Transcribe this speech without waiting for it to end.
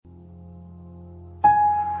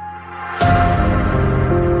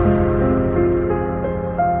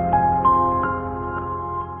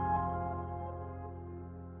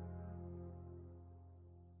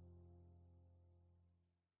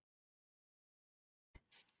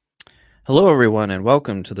Hello, everyone, and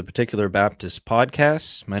welcome to the Particular Baptist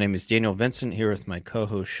Podcast. My name is Daniel Vincent, here with my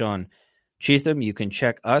co-host Sean Cheatham. You can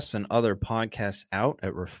check us and other podcasts out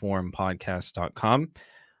at reformpodcast.com.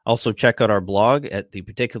 Also, check out our blog at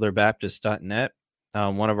theparticularbaptist.net.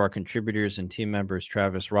 One of our contributors and team members,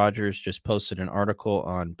 Travis Rogers, just posted an article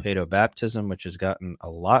on paedobaptism, which has gotten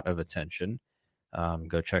a lot of attention.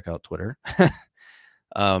 Go check out Twitter.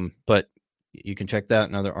 But you can check that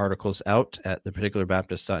and other articles out at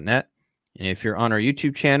theparticularbaptist.net. And if you're on our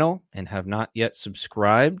YouTube channel and have not yet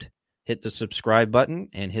subscribed, hit the subscribe button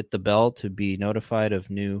and hit the bell to be notified of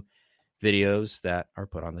new videos that are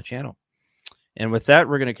put on the channel. And with that,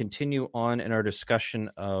 we're going to continue on in our discussion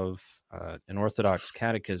of an Orthodox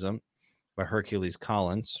Catechism by Hercules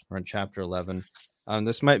Collins. We're in chapter 11.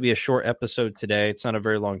 This might be a short episode today. It's not a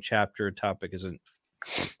very long chapter. Topic isn't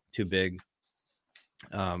too big.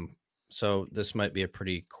 So this might be a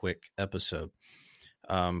pretty quick episode.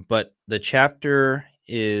 But the chapter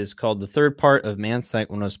is called The Third Part of Man's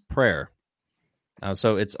Thankfulness Prayer.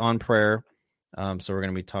 So it's on prayer. So we're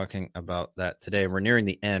going to be talking about that today. We're nearing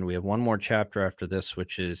the end. We have one more chapter after this,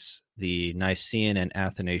 which is the Nicene and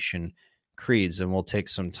Athanasian creeds. And we'll take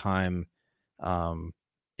some time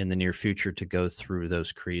in the near future to go through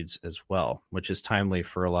those creeds as well, which is timely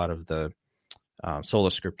for a lot of the Sola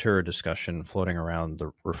Scriptura discussion floating around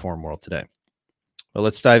the Reform world today. But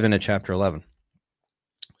let's dive into chapter 11.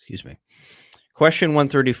 Excuse me. Question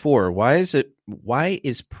 134. Why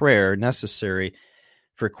is prayer necessary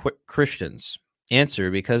for Christians? Answer: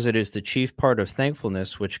 because it is the chief part of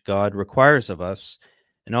thankfulness which God requires of us,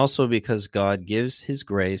 and also because God gives his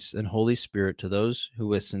grace and Holy Spirit to those who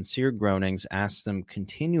with sincere groanings ask them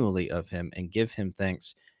continually of him and give him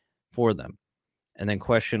thanks for them. And then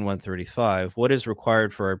question 135. What is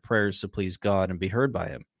required for our prayers to please God and be heard by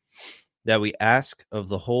him? That we ask of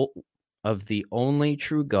the only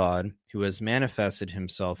true God, who has manifested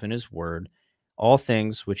himself in his word, all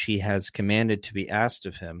things which he has commanded to be asked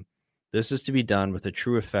of him. This is to be done with a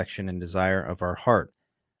true affection and desire of our heart.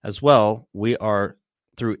 As well, we are,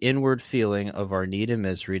 through inward feeling of our need and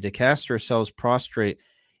misery, to cast ourselves prostrate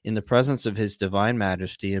in the presence of his divine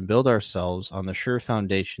majesty and build ourselves on the sure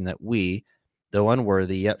foundation that we, though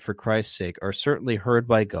unworthy, yet for Christ's sake, are certainly heard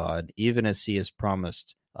by God, even as he has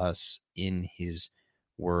promised us in his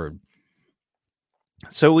word.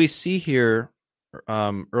 So we see here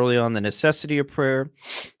early on the necessity of prayer,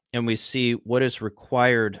 and we see what is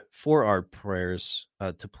required for our prayers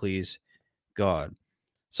to please God.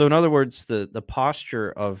 So in other words, the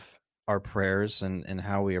posture of our prayers and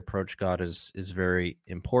how we approach God is very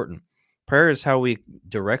important. Prayer is how we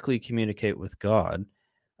directly communicate with God.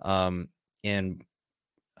 And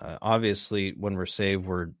obviously, when we're saved,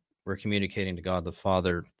 we're communicating to God the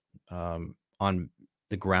Father on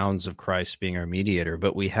the grounds of Christ being our mediator,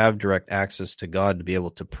 but we have direct access to God to be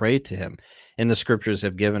able to pray to him. And the scriptures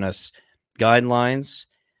have given us guidelines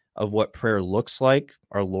of what prayer looks like.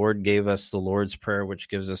 Our Lord gave us the Lord's Prayer, which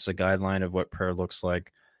gives us a guideline of what prayer looks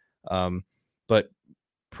like. But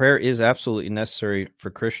prayer is absolutely necessary for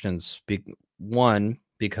Christians. One,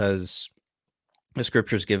 because the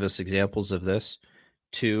scriptures give us examples of this.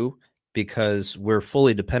 Two, because we're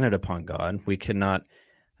fully dependent upon God. We cannot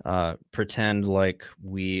pretend like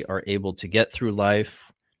we are able to get through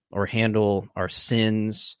life or handle our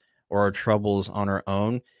sins or our troubles on our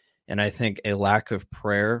own. And I think a lack of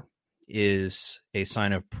prayer is a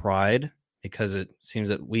sign of pride, because it seems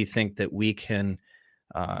that we think that we can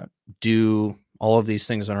do all of these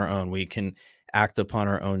things on our own. We can act upon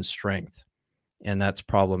our own strength, and that's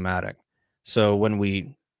problematic. So when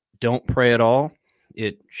we don't pray at all,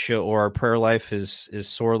 or our prayer life is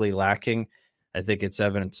sorely lacking, I think it's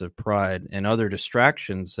evidence of pride and other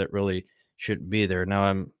distractions that really shouldn't be there.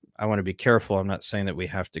 Now, I want to be careful. I'm not saying that we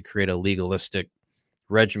have to create a legalistic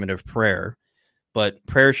regimen of prayer, but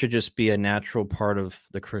prayer should just be a natural part of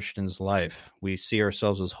the Christian's life. We see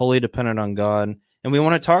ourselves as wholly dependent on God, and we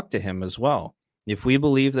want to talk to him as well. If we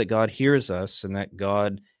believe that God hears us and that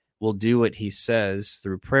God will do what he says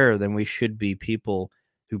through prayer, then we should be people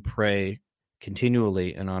who pray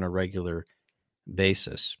continually and on a regular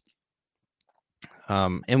basis.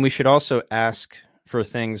 And we should also ask for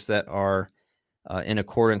things that are in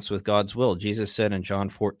accordance with God's will. Jesus said in John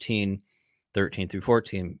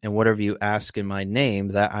 14:13-14, and whatever you ask in my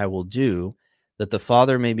name, that I will do, that the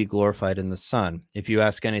Father may be glorified in the Son. If you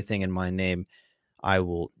ask anything in my name, I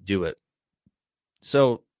will do it.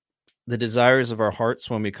 So the desires of our hearts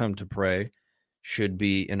when we come to pray should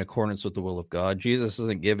be in accordance with the will of God. Jesus is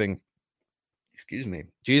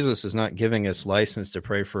not giving us license to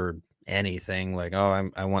pray for anything like,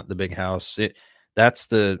 I want the big house. that's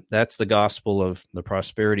the gospel of the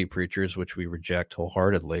prosperity preachers, which we reject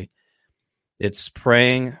wholeheartedly. It's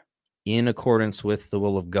praying in accordance with the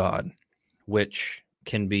will of God, which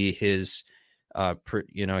can be his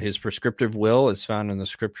his prescriptive will is found in the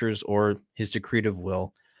scriptures, or his decretive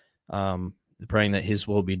will, praying that his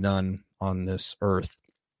will be done on this earth.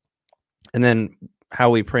 And then how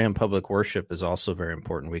we pray in public worship is also very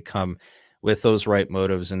important. We come with those right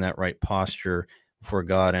motives and that right posture for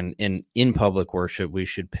God. And in public worship, we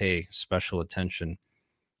should pay special attention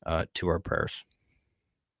to our prayers.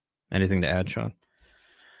 Anything to add, Sean?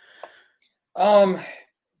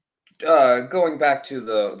 Going back to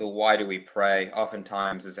the why do we pray,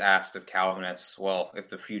 oftentimes is asked of Calvinists, well, if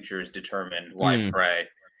the future is determined, why pray?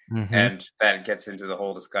 Mm-hmm. And that gets into the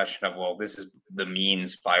whole discussion of, well, this is the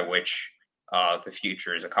means by which the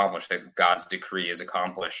future is accomplished, that God's decree is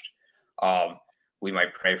accomplished. We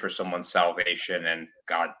might pray for someone's salvation and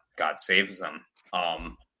God saves them.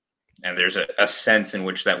 And there's a sense in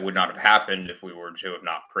which that would not have happened if we were to have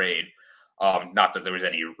not prayed. Not that there was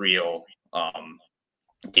any real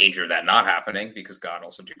danger of that not happening, because God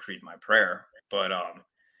also decreed my prayer. But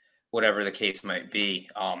whatever the case might be,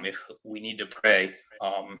 if we need to pray,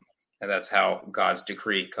 and that's how God's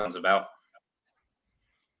decree comes about.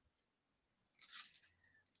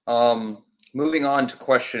 Moving on to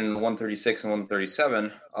question 136 and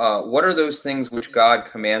 137, what are those things which God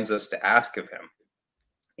commands us to ask of him?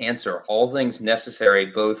 Answer: all things necessary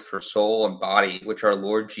both for soul and body, which our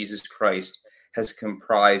Lord Jesus Christ has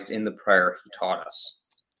comprised in the prayer he taught us.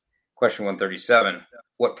 Question 137,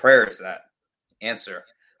 what prayer is that? Answer: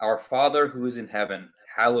 our Father who is in heaven,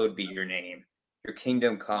 hallowed be your name. Your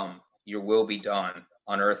kingdom come, your will be done,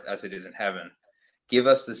 on earth as it is in heaven. Give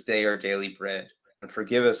us this day our daily bread, and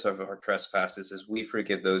forgive us of our trespasses as we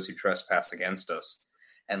forgive those who trespass against us.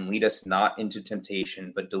 And lead us not into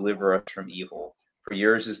temptation, but deliver us from evil. For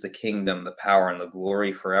yours is the kingdom, the power, and the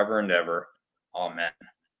glory forever and ever. Amen.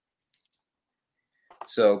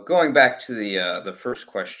 So going back to the first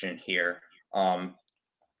question here,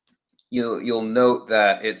 you'll note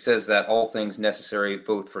that it says that all things necessary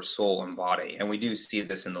both for soul and body, and we do see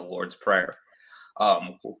this in the Lord's Prayer.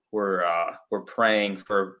 We're praying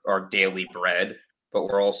for our daily bread, but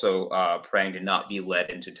we're also praying to not be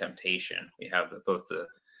led into temptation. We have both the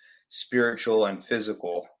spiritual and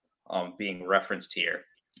physical being referenced here.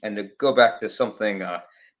 And to go back to something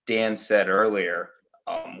Dan said earlier,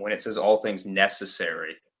 when it says all things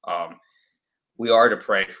necessary, we are to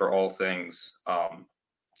pray for all things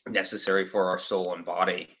necessary for our soul and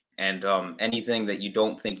body. And anything that you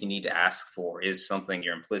don't think you need to ask for is something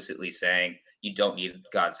you're implicitly saying you don't need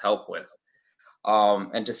God's help with.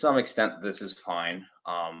 And to some extent, this is fine.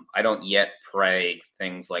 I don't yet pray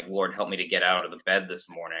things like, Lord, help me to get out of the bed this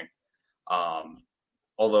morning.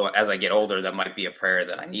 Although as I get older, that might be a prayer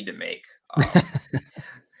that I need to make.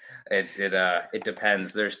 It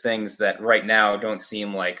depends. There's things that right now don't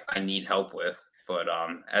seem like I need help with, but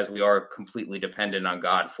as we are completely dependent on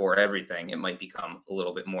God for everything, it might become a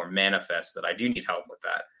little bit more manifest that I do need help with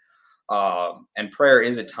that. And prayer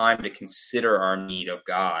is a time to consider our need of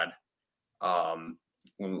God.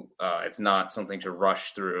 It's not something to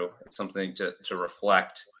rush through. It's something to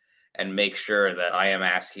reflect and make sure that I am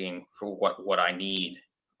asking for what I need,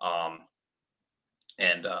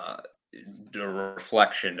 and the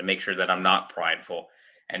reflection to make sure that I'm not prideful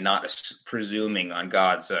and not presuming on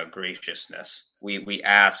God's graciousness. We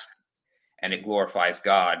ask, and it glorifies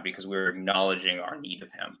God because we're acknowledging our need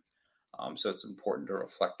of him. So it's important to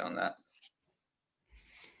reflect on that.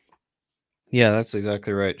 Yeah, that's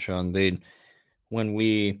exactly right, Sean.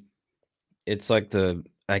 It's like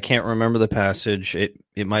I can't remember the passage.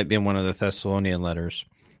 It might be in one of the Thessalonian letters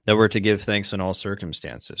that we're to give thanks in all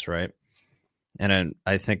circumstances, right? And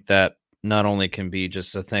I think that not only can be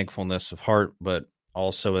just a thankfulness of heart, but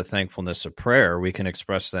also a thankfulness of prayer. We can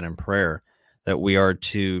express that in prayer, that we are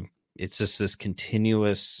to, it's just this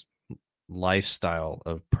continuous lifestyle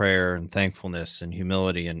of prayer and thankfulness and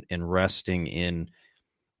humility and resting in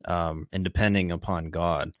and depending upon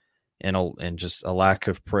God. And just a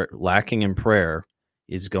lacking in prayer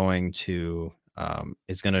is going to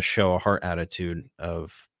show a heart attitude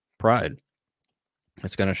of pride.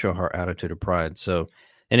 It's going to show a heart attitude of pride. So,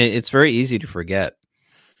 and it's very easy to forget.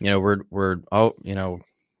 We're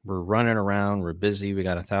running around, we're busy, we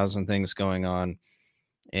got 1,000 things going on,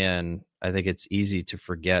 and I think it's easy to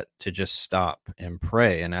forget to just stop and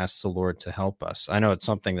pray and ask the Lord to help us. I know it's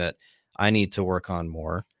something that I need to work on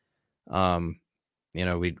more.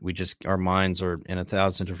 We just, our minds are in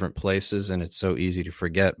 1,000 different places, and it's so easy to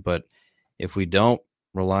forget. But if we don't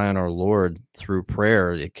rely on our Lord through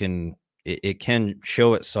prayer, it can it can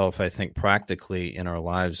show itself, I think, practically in our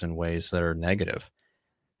lives in ways that are negative.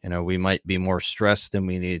 We might be more stressed than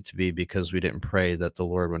we need to be because we didn't pray that the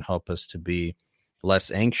Lord would help us to be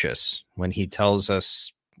less anxious when he tells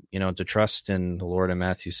us, to trust in the Lord in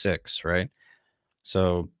Matthew 6, right?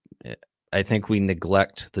 So I think we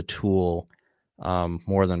neglect the tool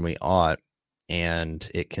more than we ought, and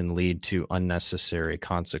it can lead to unnecessary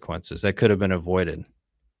consequences that could have been avoided.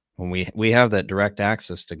 When we have that direct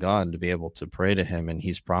access to God to be able to pray to him, and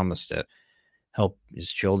he's promised it, help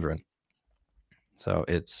his children. So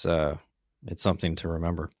it's something to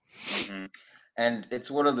remember. Mm-hmm. And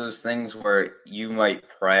it's one of those things where you might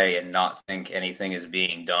pray and not think anything is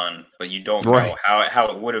being done, but you don't know how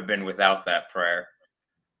it would have been without that prayer.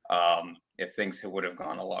 If things would have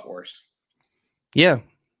gone a lot worse. Yeah,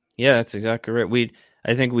 that's exactly right.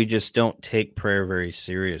 I think we just don't take prayer very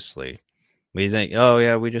seriously. We think, oh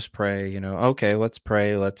yeah, we just pray. Okay, let's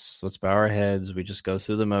pray. Let's bow our heads. We just go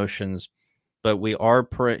through the motions. But we are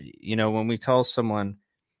pray. When we tell someone,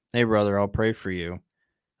 "Hey, brother, I'll pray for you,"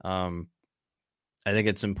 I think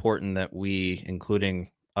it's important that we,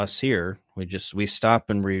 including us here, we stop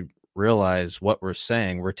and realize what we're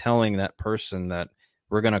saying. We're telling that person that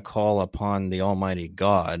we're going to call upon the Almighty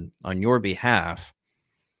God on your behalf.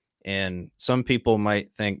 And some people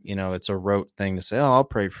might think, it's a rote thing to say, "Oh, I'll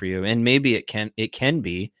pray for you." And maybe it can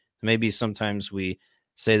be. Maybe sometimes we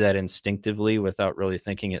say that instinctively without really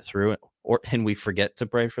thinking it through, and we forget to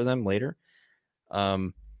pray for them later.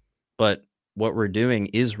 But what we're doing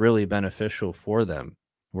is really beneficial for them.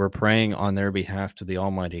 We're praying on their behalf to the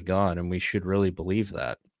Almighty God, and we should really believe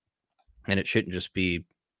that. And it shouldn't just be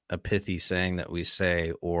a pithy saying that we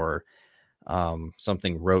say, or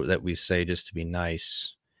something rote that we say just to be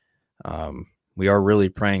nice. We are really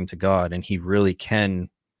praying to God, and he really can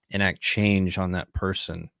enact change on that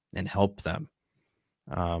person and help them.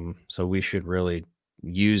 So we should really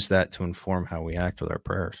use that to inform how we act with our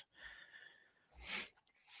prayers.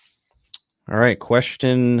 All right,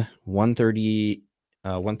 question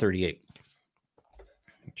 138.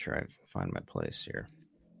 Make sure I find my place here.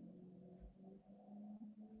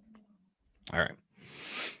 All right.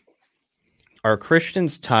 Are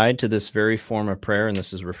Christians tied to this very form of prayer? And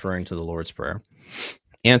this is referring to the Lord's Prayer.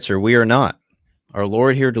 Answer: we are not. Our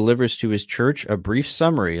Lord here delivers to his church a brief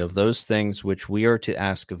summary of those things which we are to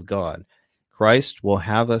ask of God. Christ will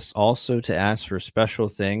have us also to ask for special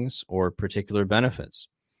things or particular benefits.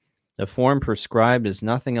 The form prescribed is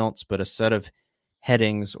nothing else but a set of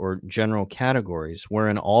headings or general categories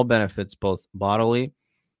wherein all benefits, both bodily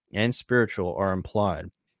and spiritual, are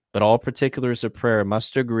implied. But all particulars of prayer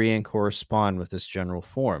must agree and correspond with this general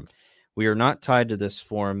form. We are not tied to this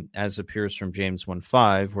form, as appears from James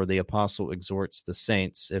 1:5, where the apostle exhorts the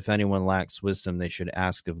saints, if anyone lacks wisdom, they should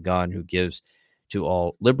ask of God, who gives to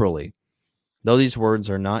all liberally. Though these words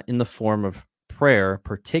are not in the form of prayer,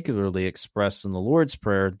 particularly expressed in the Lord's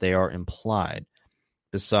Prayer, they are implied.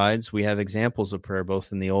 Besides, we have examples of prayer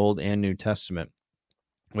both in the Old and New Testament,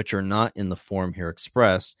 which are not in the form here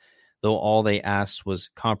expressed, though all they asked was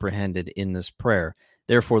comprehended in this prayer.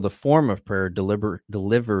 Therefore, the form of prayer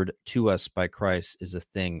delivered to us by Christ is a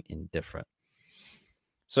thing indifferent.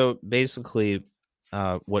 So basically,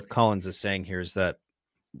 what Collins is saying here is that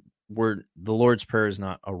the Lord's Prayer is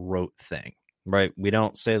not a rote thing, right? We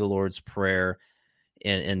don't say the Lord's Prayer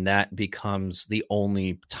and that becomes the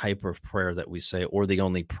only type of prayer that we say, or the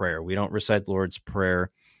only prayer. We don't recite the Lord's Prayer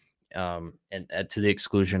and to the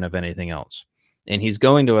exclusion of anything else. And he's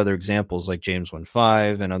going to other examples like James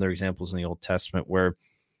 1:5 and other examples in the Old Testament where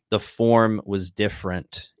the form was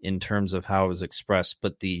different in terms of how it was expressed,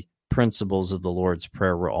 but the principles of the Lord's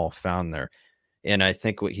Prayer were all found there. And I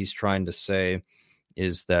think what he's trying to say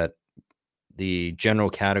is that the general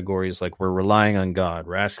categories, like we're relying on God,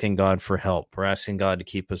 we're asking God for help, we're asking God to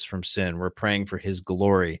keep us from sin, we're praying for his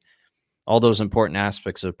glory. All those important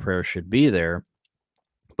aspects of prayer should be there,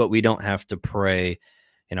 but we don't have to pray,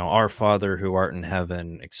 our Father who art in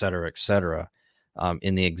heaven, et cetera,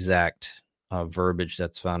 in the exact verbiage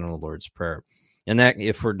that's found in the Lord's Prayer. And that,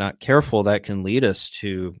 if we're not careful, that can lead us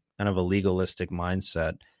to kind of a legalistic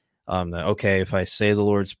mindset. That, okay, if I say the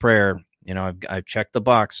Lord's Prayer, I've checked the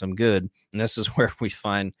box, I'm good. And this is where we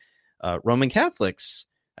find Roman Catholics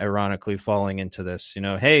ironically falling into this.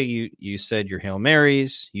 Hey, you said your Hail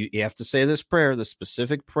Marys, you have to say this prayer, this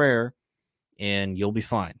specific prayer, and you'll be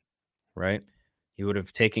fine, right? You would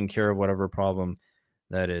have taken care of whatever problem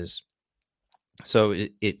that is. So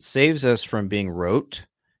it saves us from being rote,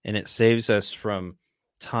 and it saves us from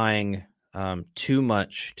tying too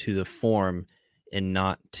much to the form and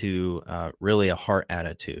not to really a heart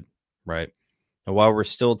attitude, right? And while we're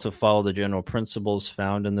still to follow the general principles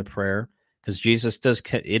found in the prayer, because Jesus does,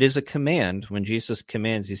 it is a command. When Jesus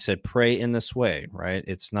commands, he said, pray in this way, right?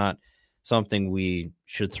 It's not something we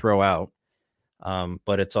should throw out,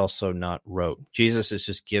 but it's also not rote. Jesus is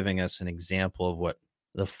just giving us an example of what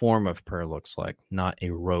the form of prayer looks like, not a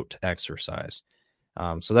rote exercise.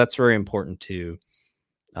 So that's very important to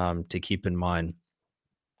keep in mind.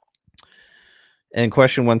 And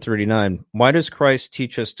question 139, why does Christ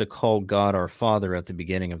teach us to call God our Father at the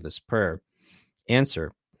beginning of this prayer?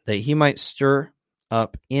 Answer, that he might stir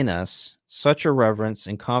up in us such a reverence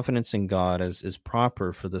and confidence in God as is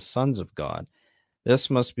proper for the sons of God. This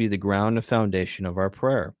must be the ground and foundation of our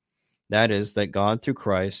prayer. That is, that God through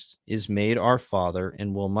Christ is made our Father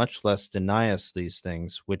and will much less deny us these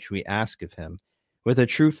things which we ask of him with a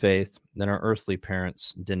true faith than our earthly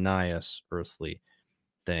parents deny us earthly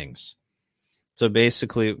things. So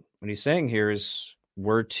basically, what he's saying here is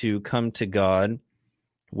we're to come to God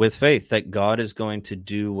with faith that God is going to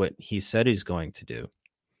do what he said he's going to do,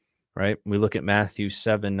 right? We look at Matthew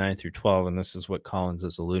 7, 9 through 12, and this is what Collins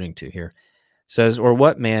is alluding to here. It says, or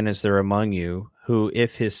what man is there among you who,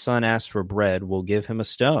 if his son asks for bread, will give him a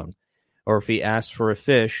stone? Or if he asks for a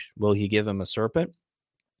fish, will he give him a serpent?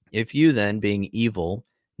 If you then, being evil,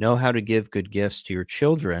 know how to give good gifts to your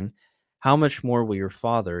children, how much more will your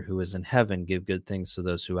Father who is in heaven give good things to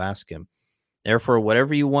those who ask him? Therefore,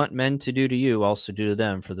 whatever you want men to do to you, also do to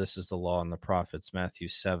them, for this is the law and the prophets, Matthew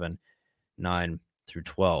 7, 9 through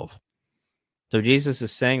 12. So Jesus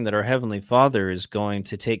is saying that our Heavenly Father is going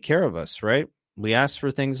to take care of us, right? We ask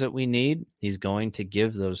for things that we need. He's going to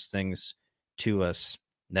give those things to us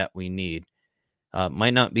that we need.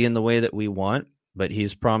 Might not be in the way that we want, but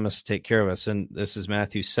he's promised to take care of us. And this is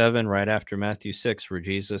Matthew 7, right after Matthew 6, where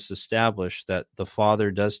Jesus established that the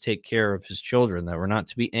Father does take care of his children, that we're not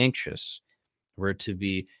to be anxious. We're to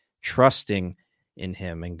be trusting in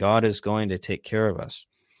him, and God is going to take care of us.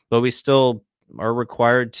 But we still are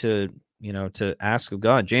required to ask of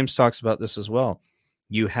God. James talks about this as well.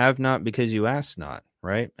 You have not because you ask not,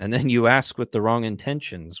 right? And then you ask with the wrong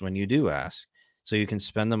intentions when you do ask, so you can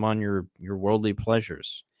spend them on your worldly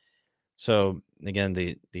pleasures. So again,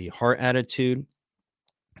 the heart attitude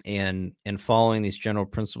and following these general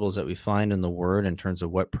principles that we find in the Word in terms of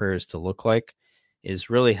what prayer is to look like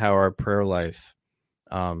is really how our prayer life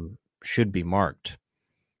should be marked.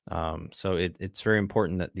 So it's very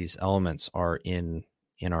important that these elements are in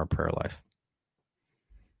our prayer life.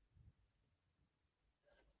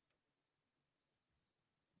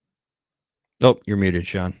 Oh, you're muted,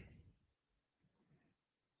 Sean.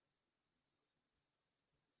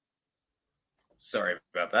 Sorry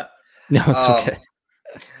about that. No, it's okay.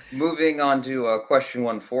 Moving on to question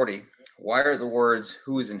 140. Why are the words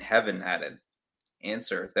 "who is in heaven" added?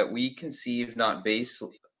 Answer, that we conceive not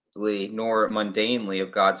basely nor mundanely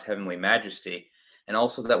of God's heavenly majesty, and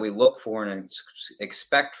also that we look for and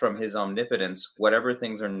expect from his omnipotence whatever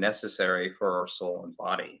things are necessary for our soul and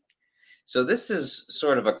body. So this is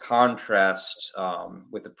sort of a contrast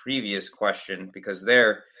with the previous question, because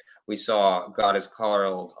there we saw God is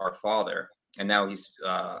called our Father, and now he's,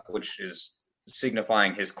 which is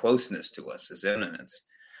signifying his closeness to us, his immanence.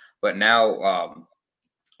 But now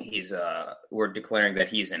we're declaring that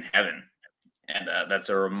he's in heaven, and that's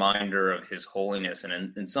a reminder of his holiness,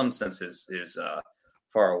 and in some senses his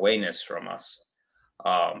far awayness from us.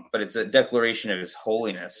 But it's a declaration of his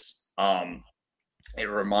holiness. It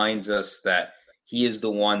reminds us that he is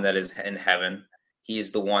the one that is in heaven. He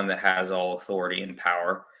is the one that has all authority and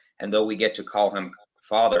power. And though we get to call him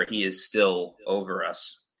Father, he is still over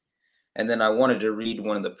us. And then I wanted to read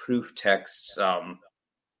one of the proof texts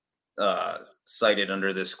cited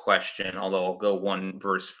under this question, although I'll go one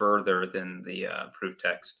verse further than the proof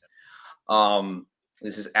text.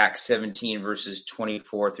 This is Acts 17, verses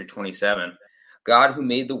 24 through 27. God, who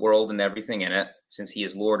made the world and everything in it, since he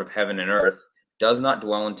is Lord of heaven and earth, does not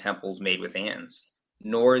dwell in temples made with hands,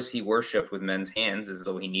 nor is he worshipped with men's hands as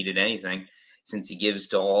though he needed anything, since he gives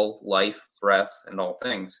to all life, breath, and all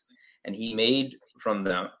things. And he has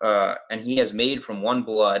made from one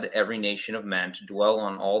blood every nation of men to dwell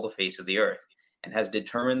on all the face of the earth, and has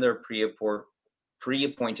determined their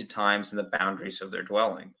pre-appointed times and the boundaries of their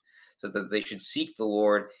dwelling, so that they should seek the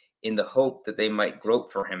Lord in the hope that they might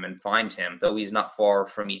grope for him and find him, though he is not far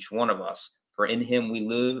from each one of us. For in him we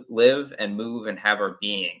live and move and have our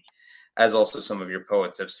being, as also some of your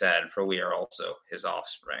poets have said, for we are also his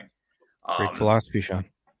offspring. Great philosophy, Sean.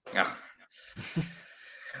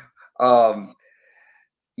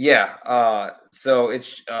 So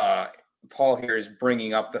it's Paul here is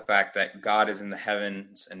bringing up the fact that God is in the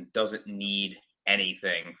heavens and doesn't need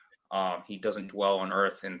anything He doesn't dwell on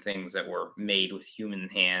earth in things that were made with human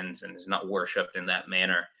hands and is not worshipped in that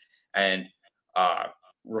manner. And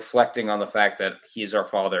reflecting on the fact that he is our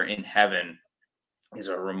Father in heaven is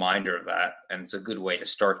a reminder of that. And it's a good way to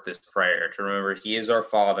start this prayer, to remember he is our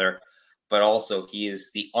Father, but also he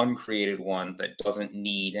is the uncreated one that doesn't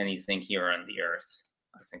need anything here on the earth.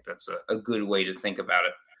 I think that's a good way to think about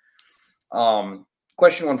it.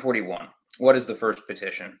 Question 141. What is the first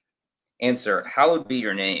petition? Answer, hallowed be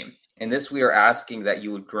your name. In this we are asking that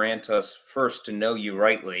you would grant us first to know you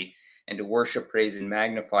rightly and to worship, praise, and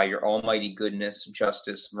magnify your almighty goodness,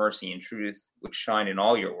 justice, mercy, and truth, which shine in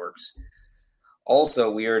all your works. Also,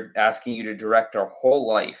 we are asking you to direct our whole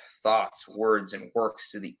life, thoughts, words, and works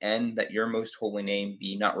to the end that your most holy name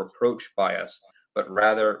be not reproached by us, but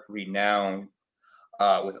rather renowned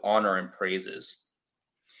with honor and praises.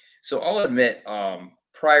 So I'll admit,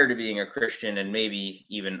 prior to being a Christian, and maybe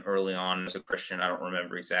even early on as a Christian, I don't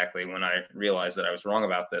remember exactly when I realized that I was wrong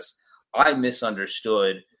about this, I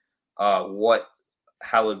misunderstood what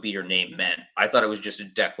hallowed be your name meant. I thought it was just a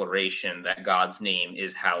declaration that God's name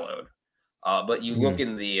is hallowed. But you look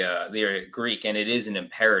in the Greek, and it is an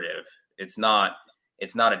imperative. It's not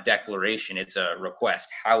a declaration. It's a request.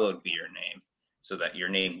 Hallowed be your name, so that your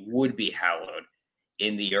name would be hallowed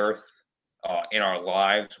in the earth, in our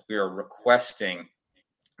lives. We are requesting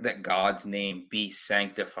that God's name be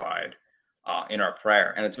sanctified in our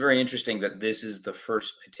prayer. And it's very interesting that this is the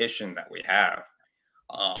first petition that we have.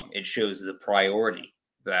 It shows the priority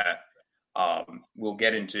that we'll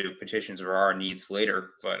get into petitions for our needs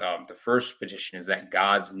later, but the first petition is that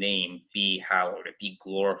God's name be hallowed, it be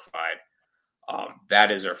glorified. That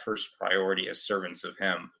is our first priority as servants of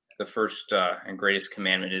him. The first and greatest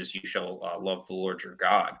commandment is you shall love the Lord your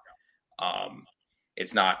God.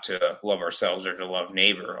 It's not to love ourselves or to love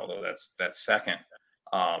neighbor, although that's second.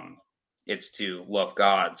 It's to love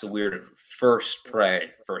God. So we're to first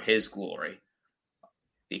pray for his glory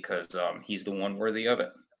because he's the one worthy of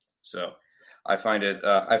it. So I found it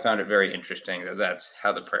very interesting that that's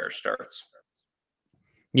how the prayer starts.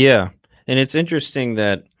 Yeah. And it's interesting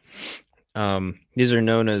that these are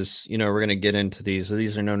known as, we're going to get into these. So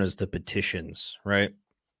these are known as the petitions, right?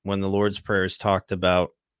 When the Lord's Prayer is talked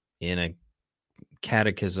about in a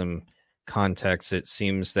catechism context, it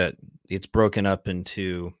seems that it's broken up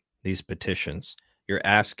into these petitions. You're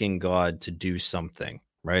asking God to do something,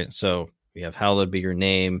 right? So we have hallowed be your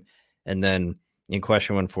name. And then in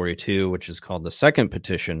question 142, which is called the second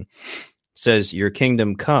petition, says, your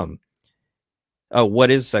kingdom come. Oh,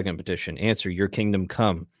 what is second petition? Answer, your kingdom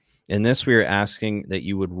come. In this, we are asking that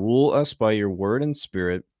you would rule us by your word and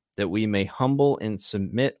spirit, that we may humble and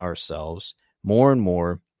submit ourselves more and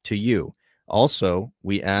more to you. Also,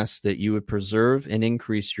 we ask that you would preserve and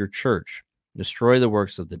increase your church, destroy the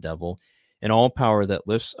works of the devil, and all power that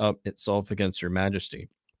lifts up itself against your majesty.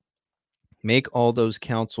 Make all those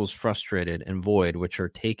counsels frustrated and void which are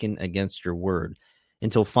taken against your word,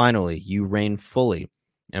 until finally you reign fully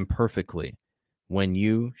and perfectly, when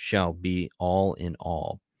you shall be all in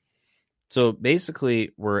all. So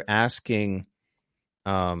basically, we're asking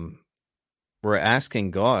God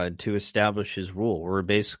to establish his rule. We're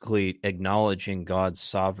basically acknowledging God's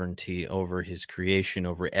sovereignty over his creation,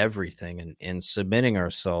 over everything, and submitting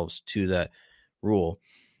ourselves to that rule.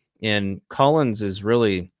 And Collins is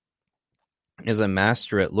a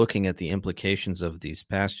master at looking at the implications of these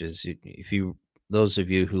passages. Those of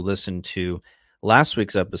you who listened to last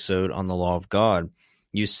week's episode on the law of God,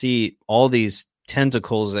 you see all these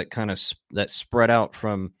tentacles that kind of that spread out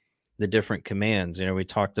from the different commands. We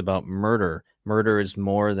talked about murder. Murder is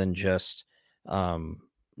more than just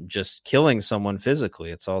killing someone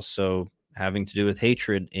physically. It's also having to do with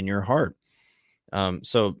hatred in your heart.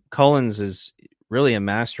 So Collins is really a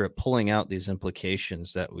master at pulling out these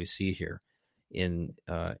implications that we see here in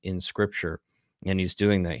Scripture, and he's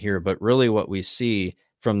doing that here. But really, what we see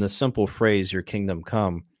from the simple phrase, "Your kingdom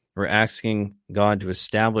come," we're asking God to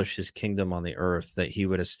establish his kingdom on the earth, that he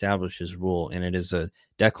would establish his rule. And it is a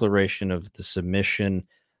declaration of the submission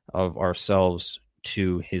of ourselves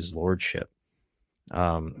to his lordship.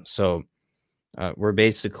 So we're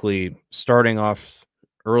basically starting off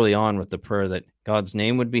early on with the prayer that God's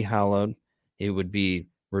name would be hallowed, it would be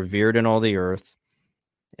revered in all the earth,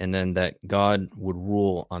 and then that God would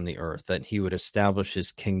rule on the earth, that he would establish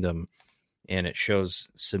his kingdom, and it shows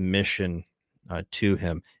submission to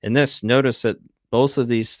him. And notice that both of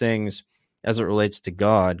these things, as it relates to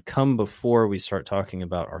God, come before we start talking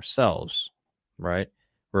about ourselves, right?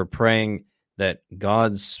 We're praying that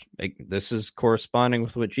this is corresponding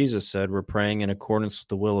with what Jesus said, we're praying in accordance with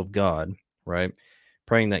the will of God, right?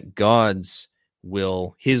 Praying that God's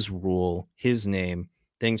will, his rule, his name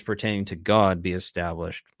things pertaining to God be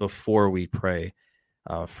established before we pray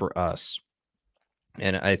for us.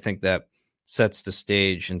 And I think that sets the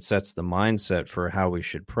stage and sets the mindset for how we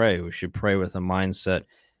should pray. We should pray with a mindset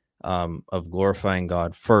of glorifying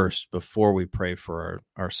God first before we pray for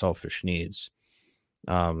our selfish needs.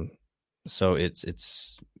 So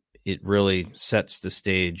it really sets the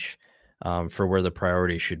stage for where the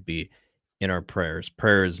priority should be in our prayers.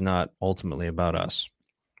 Prayer is not ultimately about us.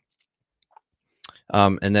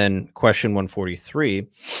 And then question 143,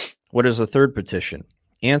 what is the third petition?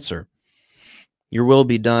 Answer, your will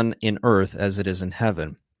be done in earth as it is in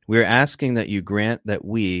heaven. We are asking that you grant that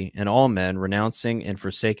we and all men, renouncing and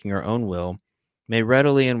forsaking our own will, may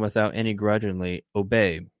readily and without any grudgingly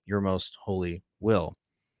obey your most holy will.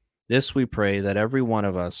 This we pray, that every one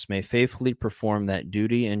of us may faithfully perform that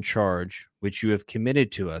duty and charge which you have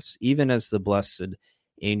committed to us, even as the blessed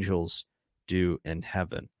angels do in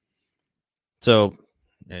heaven. So,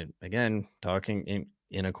 again, talking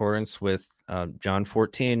in accordance with John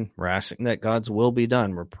 14, we're asking that God's will be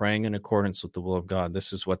done. We're praying in accordance with the will of God.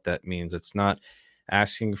 This is what that means. It's not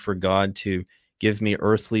asking for God to give me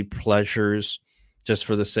earthly pleasures just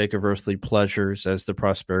for the sake of earthly pleasures, as the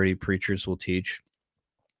prosperity preachers will teach.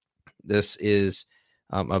 This is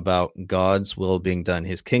about God's will being done.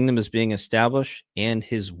 His kingdom is being established, and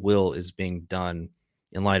his will is being done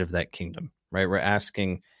in light of that kingdom, right? We're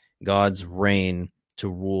asking God's reign to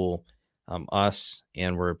rule us,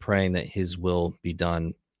 and we're praying that his will be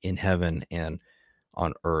done in heaven and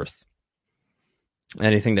on earth.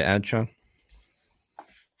 Anything to add, Sean?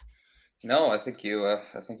 No, I think you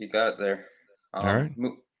got it there. All right.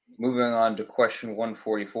 Moving on to question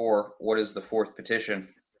 144, what is the fourth petition?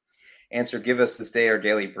 Answer, give us this day our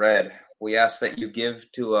daily bread. We ask that you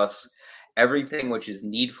give to us everything which is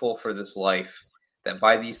needful for this life, that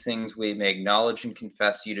by these things we may acknowledge and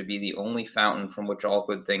confess you to be the only fountain from which all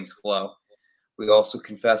good things flow. We also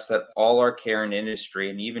confess that all our care and industry,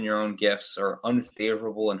 and even your own gifts, are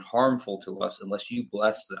unfavorable and harmful to us unless you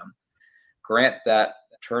bless them. Grant that,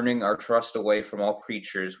 turning our trust away from all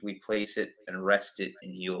creatures, we place it and rest it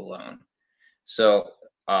in you alone. So,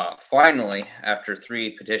 finally, after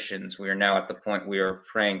three petitions, we are now at the point we are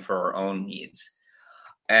praying for our own needs.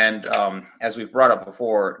 And as we've brought up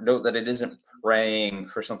before, note that it isn't praying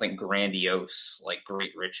for something grandiose like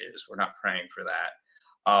great riches. We're not praying for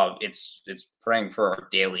that. It's praying for our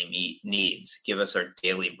daily needs. Give us our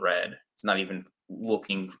daily bread. It's not even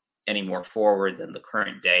looking any more forward than the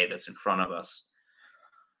current day that's in front of us.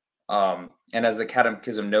 And as the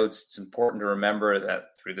Catechism notes, it's important to remember that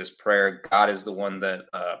through this prayer, God is the one that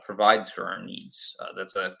provides for our needs.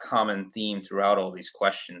 That's a common theme throughout all these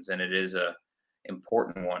questions, and it is a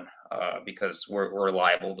important one because we're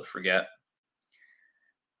liable to forget.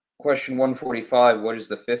 Question 145, what is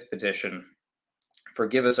the fifth petition?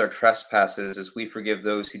 Forgive us our trespasses as we forgive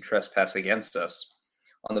those who trespass against us.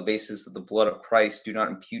 On the basis of the blood of Christ, do not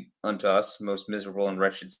impute unto us, most miserable and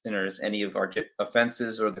wretched sinners, any of our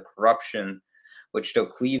offenses or the corruption which still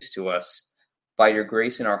cleaves to us. By your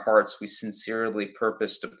grace in our hearts, we sincerely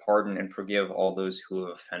purpose to pardon and forgive all those who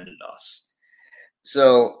have offended us.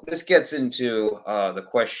 So this gets into the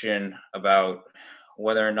question about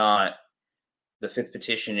whether or not the fifth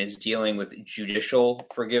petition is dealing with judicial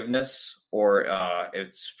forgiveness or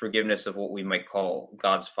it's forgiveness of what we might call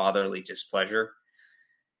God's fatherly displeasure.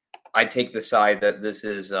 I take the side that this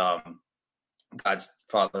is God's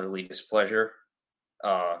fatherly displeasure.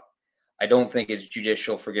 I don't think it's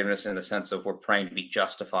judicial forgiveness in the sense of we're praying to be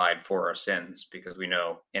justified for our sins, because we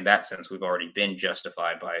know in that sense we've already been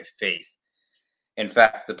justified by faith. In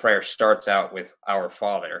fact, the prayer starts out with our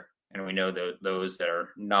Father, and we know that those that are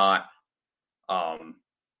not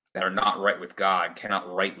right with God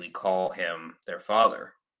cannot rightly call him their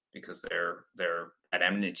Father, because they're at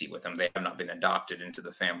enmity with him. They have not been adopted into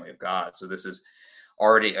the family of God. So this is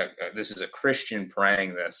already this is a Christian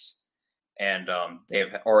praying this, and they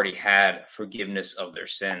have already had forgiveness of their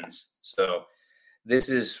sins. So this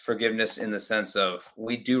is forgiveness in the sense of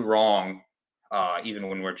we do wrong even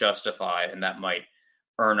when we're justified, and that might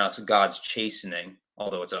earn us God's chastening,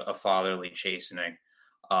 although it's a fatherly chastening.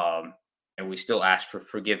 And we still ask for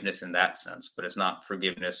forgiveness in that sense, but it's not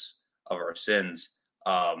forgiveness of our sins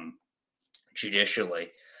judicially.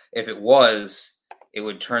 If it was, it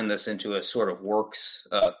would turn this into a sort of works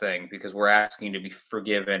thing, because we're asking to be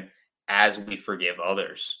forgiven as we forgive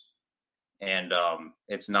others. And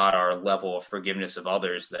it's not our level of forgiveness of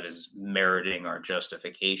others that is meriting our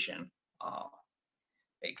justification.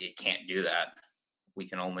 It can't do that. We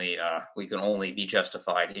can only be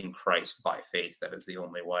justified in Christ by faith. That is the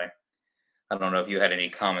only way. I don't know if you had any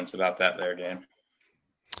comments about that there, Dan.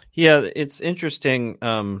 Yeah, it's interesting.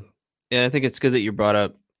 And I think it's good that you brought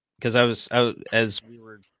up, because as we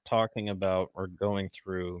were talking about or going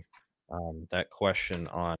through that question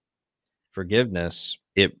on forgiveness,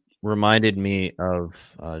 it reminded me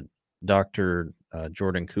of Dr.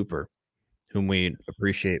 Jordan Cooper, whom we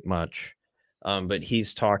appreciate much. But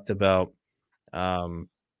he's talked about, um,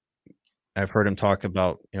 I've heard him talk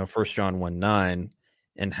about, 1 John 1:9,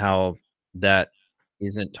 and how that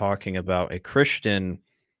isn't talking about a Christian,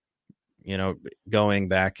 going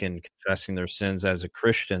back and confessing their sins as a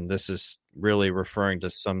Christian. This is really referring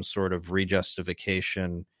to some sort of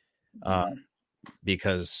rejustification, uh, Mhm.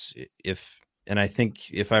 because and I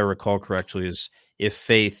think if I recall correctly, is if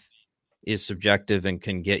faith is subjective and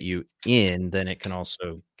can get you in, then it can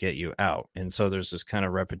also get you out. And so there's this kind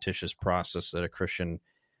of repetitious process that a Christian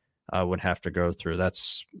would have to go through.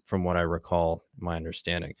 That's from what I recall, my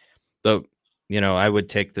understanding. But, I would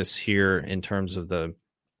take this here in terms of the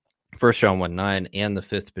 1 John 1:9 and the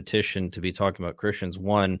fifth petition to be talking about Christians.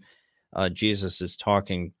 One, Jesus is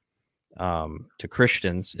talking to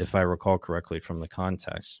Christians, if I recall correctly from the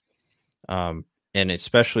context. And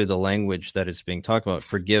especially the language that is being talked about,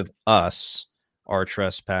 forgive us our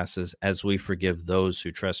trespasses as we forgive those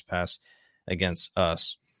who trespass against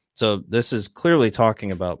us. So this is clearly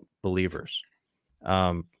talking about believers.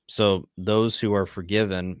 So those who are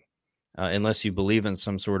forgiven, unless you believe in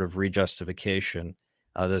some sort of rejustification,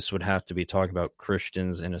 this would have to be talking about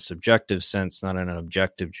Christians in a subjective sense, not in an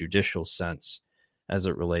objective judicial sense as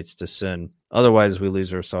it relates to sin. Otherwise, we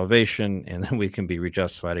lose our salvation, and then we can be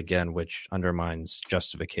rejustified again, which undermines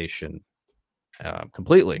justification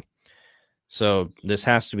completely. So this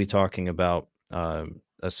has to be talking about a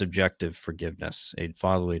subjective forgiveness, a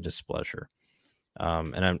fatherly displeasure.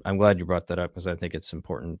 And I'm glad you brought that up, because I think it's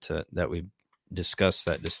important that we discuss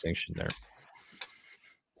that distinction there.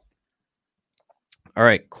 All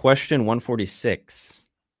right, question 146.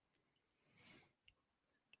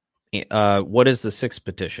 What is the sixth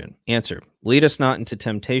petition? Answer: lead us not into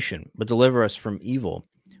temptation, but deliver us from evil.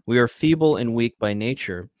 We are feeble and weak by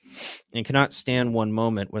nature, and cannot stand one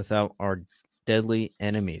moment without our deadly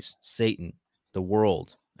enemies, Satan, the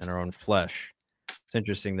world, and our own flesh. It's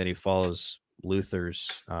interesting that he follows Luther's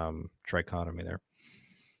trichotomy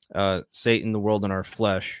there. Satan, the world, and our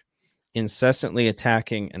flesh, incessantly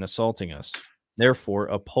attacking and assaulting us. Therefore,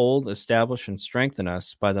 uphold, establish, and strengthen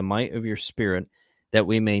us by the might of your Spirit, that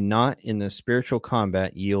we may not in the spiritual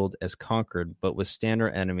combat yield as conquered, but withstand our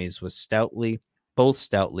enemies both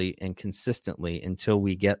stoutly and consistently, until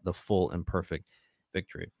we get the full and perfect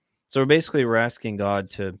victory. So basically, we're asking God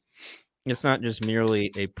to, it's not just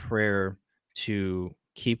merely a prayer to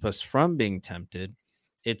keep us from being tempted.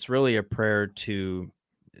 It's really a prayer to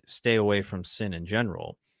stay away from sin in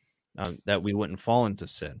general, that we wouldn't fall into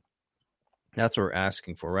sin. That's what we're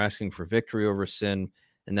asking for. We're asking for victory over sin,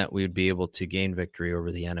 and that we would be able to gain victory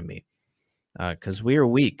over the enemy. Because we are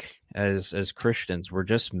weak as Christians. We're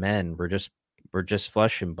just men. We're just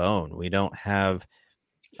flesh and bone. We don't have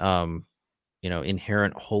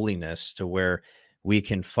inherent holiness to where we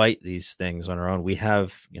can fight these things on our own. We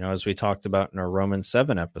have, as we talked about in our Romans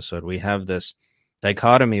 7 episode, we have this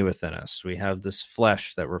dichotomy within us. We have this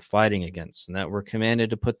flesh that we're fighting against, and that we're commanded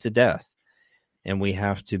to put to death, and we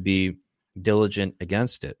have to be diligent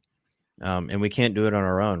against it. And we can't do it on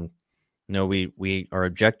our own. We are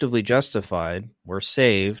objectively justified. We're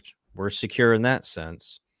saved. We're secure in that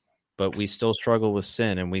sense, but we still struggle with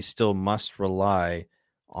sin, and we still must rely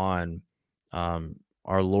on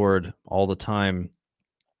our Lord all the time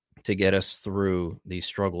to get us through these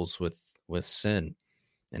struggles with sin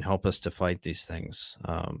and help us to fight these things.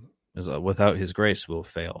 Without His grace, we'll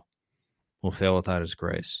fail. We'll fail without His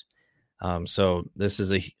grace. So this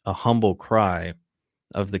is a humble cry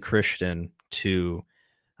of the Christian to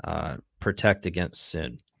protect against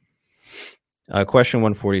sin. Question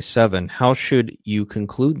 147. How should you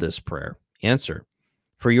conclude this prayer? Answer: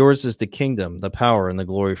 for yours is the kingdom, the power, and the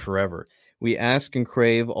glory forever. We ask and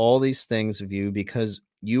crave all these things of you because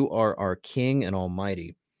you are our King and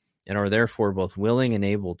Almighty, and are therefore both willing and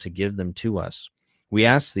able to give them to us. We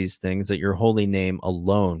ask these things that your holy name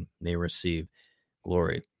alone may receive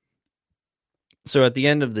glory. So at the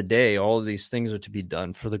end of the day, all of these things are to be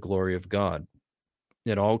done for the glory of God.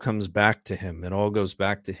 It all comes back to Him. It all goes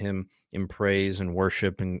back to Him in praise and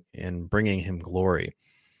worship and bringing Him glory.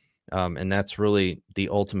 And that's really the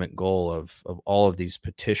ultimate goal of all of these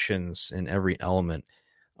petitions and every element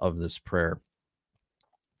of this prayer.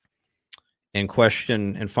 And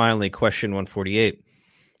finally, question 148.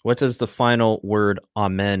 What does the final word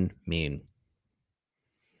Amen mean?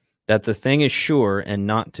 That the thing is sure and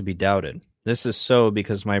not to be doubted. This is so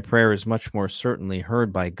because my prayer is much more certainly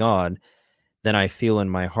heard by God than I feel in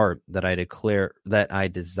my heart that I declare that I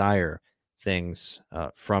desire things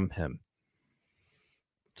from him.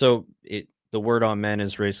 So the word amen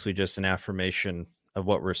is basically just an affirmation of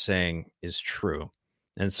what we're saying is true.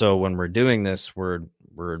 And so when we're doing this, we're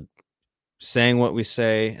saying what we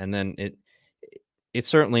say, and then it's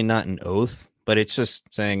certainly not an oath, but it's just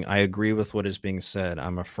saying, I agree with what is being said.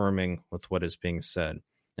 I'm affirming with what is being said.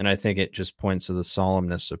 And I think it just points to the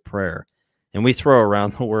solemnness of prayer. And we throw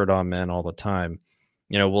around the word amen all the time.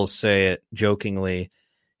 We'll say it jokingly,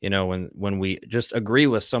 when we just agree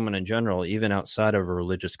with someone in general, even outside of a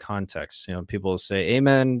religious context. People will say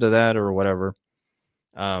amen to that or whatever,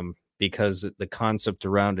 because the concept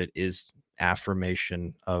around it is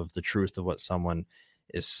affirmation of the truth of what someone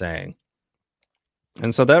is saying.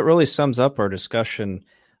 And so that really sums up our discussion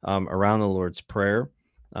around the Lord's Prayer.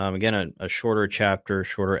 Again, a shorter chapter,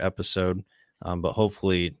 shorter episode, but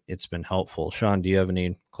hopefully it's been helpful. Sean, do you have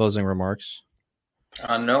any closing remarks?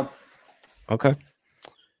 No. Okay.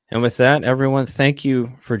 And with that, everyone, thank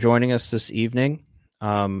you for joining us this evening.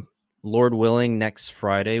 Lord willing, next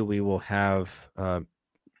Friday, we will have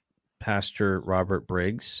Pastor Robert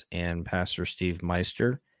Briggs and Pastor Steve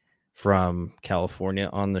Meister from California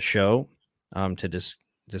on the show to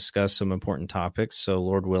discuss some important topics. So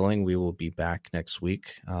Lord willing, we will be back next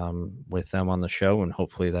week with them on the show, and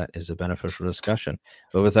hopefully that is a beneficial discussion.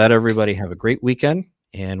 But with that, everybody, have a great weekend,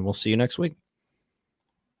 and we'll see you next week.